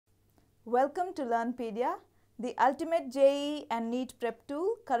Welcome to Learnpedia, the ultimate JEE and NEET prep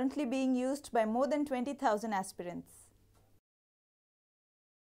tool currently being used by more than 20,000 aspirants.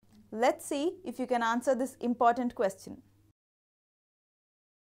 Let's see if you can answer this important question.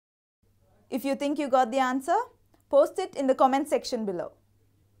 If you think you got the answer, post it in the comment section below.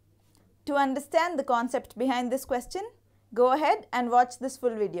 To understand the concept behind this question, go ahead and watch this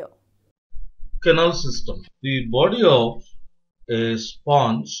full video. Canal system. The body of a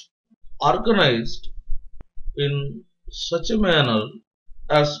sponge organized in such a manner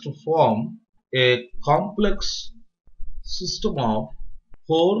as to form a complex system of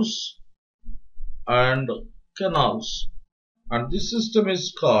pores and canals, and this system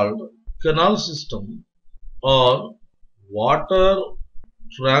is called canal system or water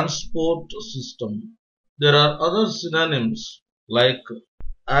transport system. There are other synonyms like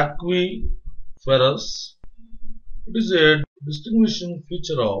Aquiferous. It is a distinguishing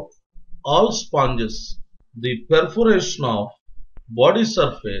feature of all sponges, the perforation of body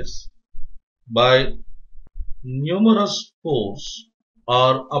surface by numerous pores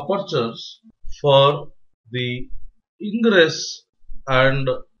or apertures for the ingress and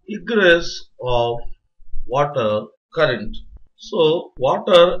egress of water current. So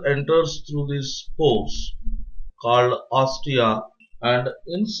water enters through these pores called ostia, and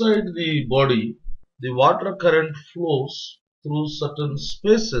inside the body the water current flows through certain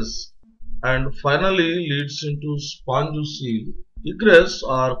spaces and finally leads into spongocoel. Egress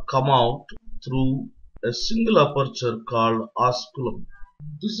or come out through a single aperture called Osculum.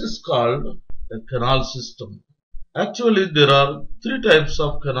 This is called a canal system. Actually, there are three types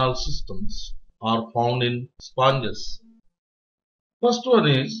of canal systems are found in sponges. First one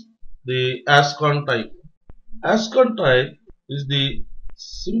is the Ascon type. Ascon type is the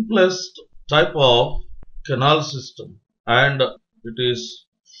simplest type of canal system, and it is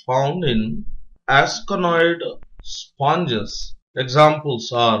found in asconoid sponges.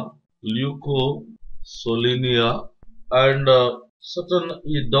 Examples are Leucosolenia and certain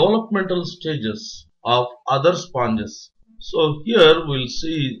developmental stages of other sponges. So here we will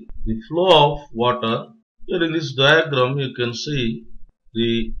see the flow of water. Here in this diagram you can see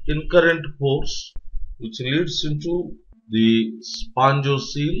the incurrent pores which leads into the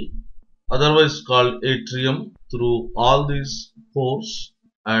spongocoel, otherwise called atrium, through all these pores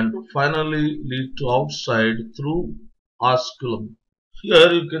and finally lead to outside through osculum.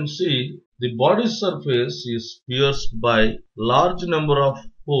 Here you can see the body surface is pierced by large number of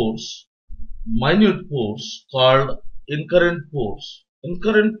pores, minute pores called incurrent pores.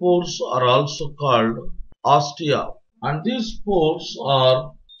 Incurrent pores are also called ostia, and these pores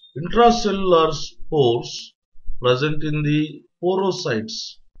are intracellular pores present in the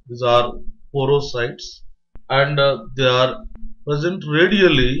porocytes. These are porocytes, and they are present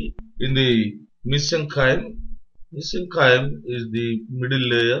radially in the mesenchyme. Mesenchyme is the middle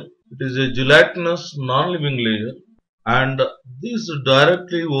layer. It is a gelatinous non-living layer, and this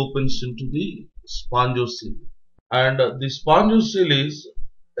directly opens into the spongocoel. And the spongocoel is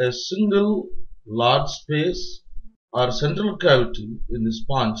a single large space or central cavity in the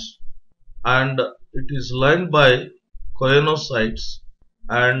sponge, and it is lined by choanocytes,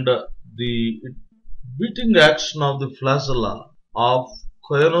 and the beating action of the flagella of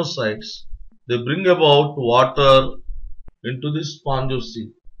choanocytes, they bring about water into the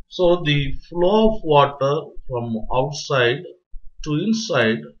spongocoel. So the flow of water from outside to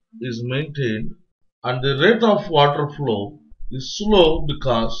inside is maintained, and the rate of water flow is slow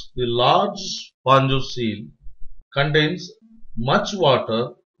because the large spongocoel contains much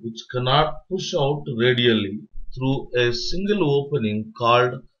water which cannot push out radially through a single opening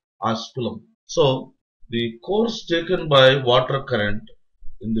called osculum. So the course taken by water current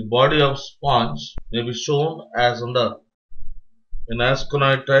in the body of sponge may be shown as under. In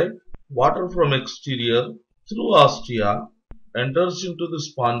Ascon type, water from exterior through ostia enters into the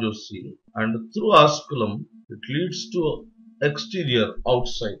spongocoel, and through osculum it leads to exterior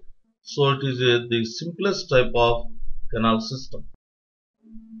outside. So it is the simplest type of canal system.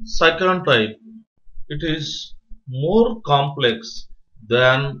 Sycon type, it is more complex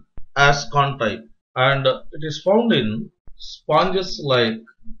than Ascon type, and it is found in sponges like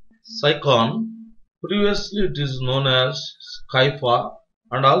Sycon. Previously it is known as Skypha,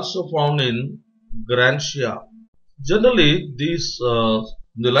 and also found in Grantia. Generally,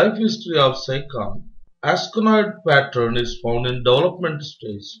 the life history of Sycon, asconoid pattern is found in development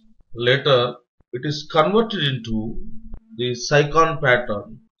stage. Later, it is converted into the Sycon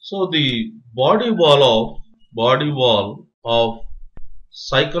pattern. So the body wall of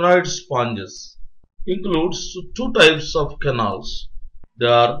syconoid sponges includes two types of canals. They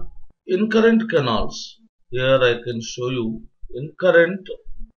are incurrent canals. Here I can show you incurrent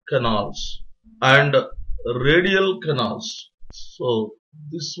canals and radial canals. So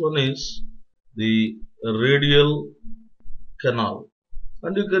this one is the radial canal,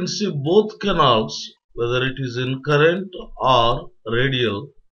 and you can see both canals, whether it is incurrent or radial,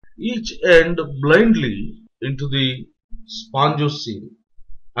 each end blindly into the spongocoel,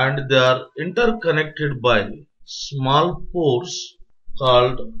 and they are interconnected by small pores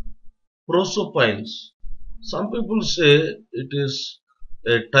called prosopiles. Some people say it is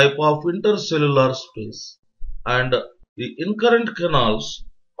a type of intercellular space, and the incurrent canals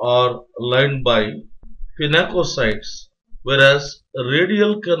are lined by pinacocytes, whereas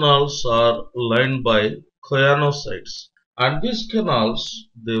radial canals are lined by choanocytes. And these canals,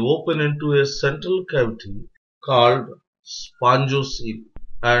 they open into a central cavity called spongocoel,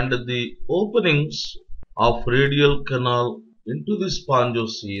 and the openings of radial canal into the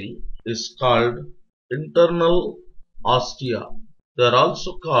spongocoel is called internal ostia. They are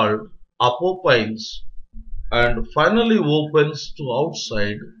also called apopiles, and finally opens to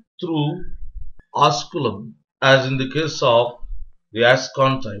outside through Osculum, as in the case of the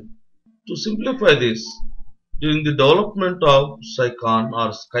Ascon type. To simplify this, during the development of Sycon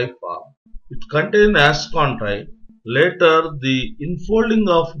or Skypa, it contained Ascon type. Later, the infolding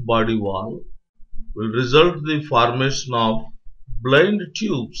of body wall will result in the formation of blind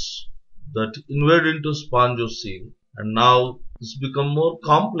tubes that invade into spongocoel, and now this become more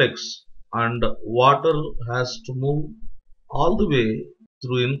complex, and water has to move all the way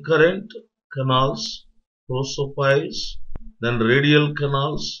through incurrent canals, prosopiles, then radial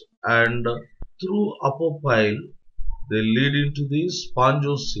canals, and through apopyle they lead into the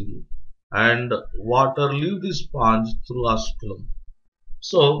spongocoel, and water leave the sponge through osculum.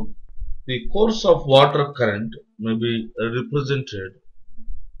 So the course of water current may be represented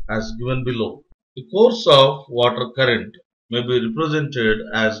as given below. The course of water current may be represented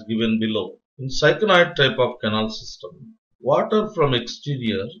as given below. In syconoid type of canal system, water from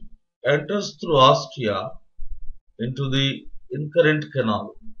exterior enters through ostia into the incurrent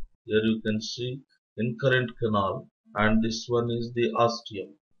canal. Here you can see incurrent canal, and this one is the ostium.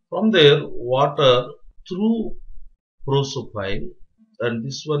 From there, water through prosopile, and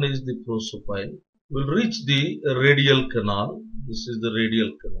this one is the prosopile, will reach the radial canal. This is the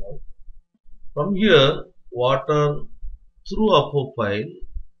radial canal. From here, water through apopyle,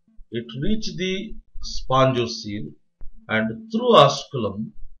 it reach the spongocoel, and through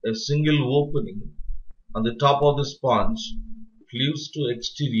osculum, a single opening on the top of the sponge, it leads to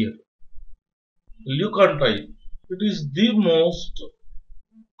exterior. Leucon type, it is the most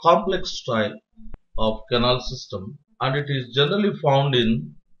complex type of canal system, and it is generally found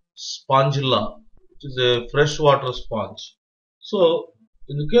in spongilla. It is a freshwater sponge. So,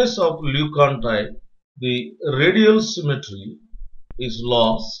 in the case of Leucon type, the radial symmetry is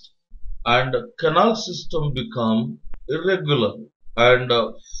lost, and canal system become irregular, and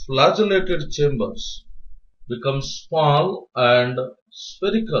flagellated chambers become small and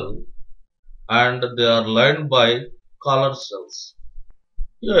spherical, and they are lined by collar cells.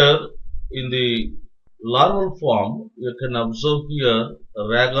 Here in the larval form, you can observe here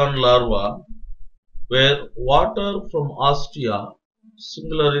Ragon larva, where water from ostia,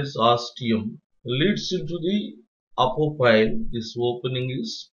 singular is ostium, leads into the apopyle. This opening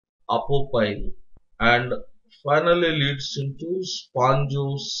is apopyle, and finally leads into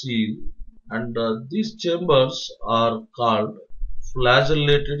spongocoel, and these chambers are called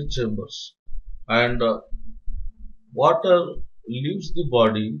flagellated chambers, and water leaves the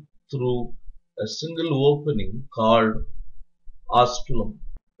body through a single opening called osculum.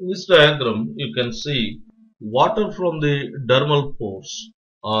 In this diagram, you can see water from the dermal pores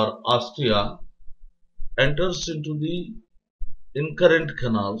or ostia enters into the incurrent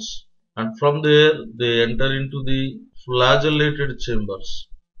canals, and from there they enter into the flagellated chambers.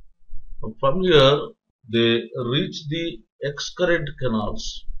 From here they reach the excurrent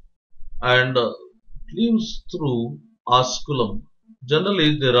canals, and leaves through osculum.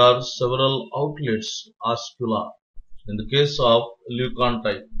 Generally there are several outlets, oscula, in the case of Leucon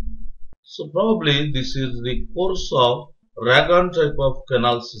type. So probably this is the course of Ragon type of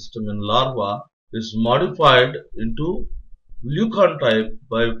canal system in larva is modified into Leucon type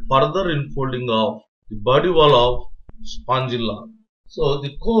by further infolding of the body wall of spongilla. So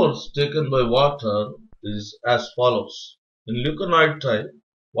the course taken by water is as follows. In leuconoid type,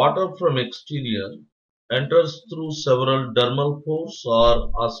 water from exterior enters through several dermal pores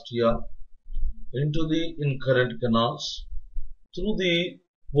or ostia into the incurrent canals. Through the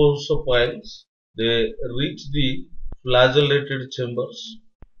prosopiles, they reach the flagellated chambers,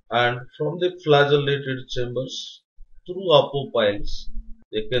 and from the flagellated chambers through apopiles,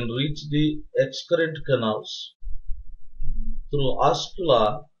 they can reach the excurrent canals. Through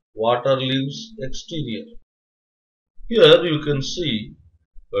oscula, water leaves exterior. Here you can see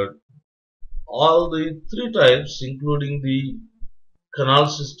that all the three types, including the canal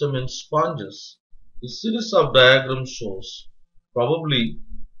system in sponges. The series of diagrams shows probably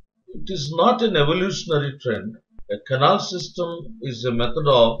it is not an evolutionary trend. A canal system is a method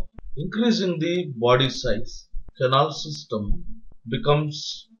of increasing the body size. Canal system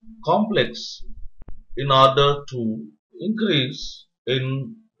becomes complex in order to increase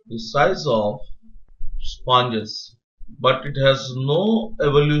in the size of sponges, but it has no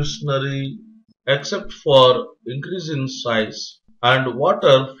evolutionary except for increase in size, and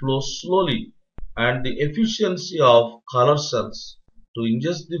water flows slowly, and the efficiency of color cells to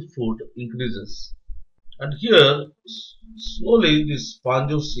ingest the food increases. And here slowly this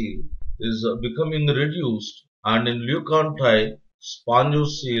spongocoel is becoming reduced, and in Leucon Type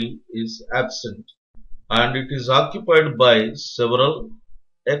spongocoel is absent, and it is occupied by several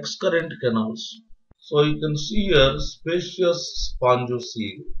excurrent canals. So you can see here spacious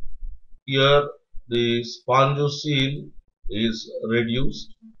spongocoel. Here the spongocoel is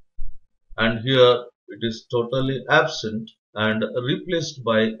reduced, and here it is totally absent and replaced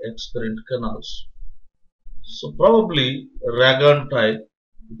by excurrent canals. So probably Radial type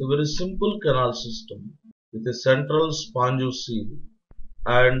with a very simple canal system with a central spongocoel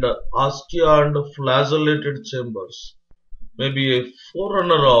and ostial and flagellated chambers may be a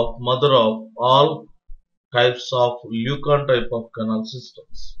forerunner of mother of all types of Leucon type of canal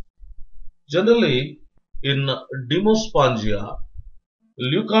systems. Generally, in Demospongia,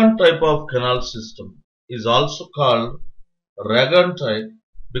 Leucon type of canal system is also called Radial type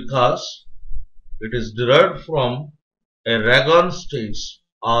because it is derived from a radial stage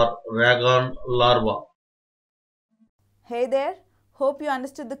or radial larva. Hey there, hope you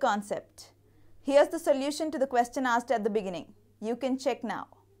understood the concept. Here's the solution to the question asked at the beginning. You can check now.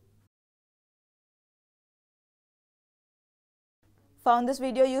 Found this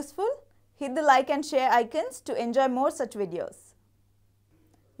video useful? Hit the like and share icons to enjoy more such videos.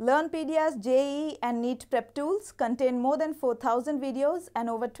 LearnPedia's JEE and NEET prep tools contain more than 4,000 videos and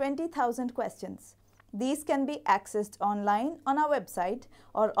over 20,000 questions. These can be accessed online on our website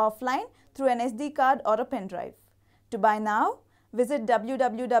or offline through an SD card or a pen drive. To buy now, visit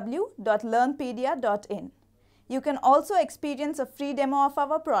www.learnpedia.in. You can also experience a free demo of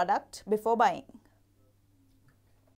our product before buying.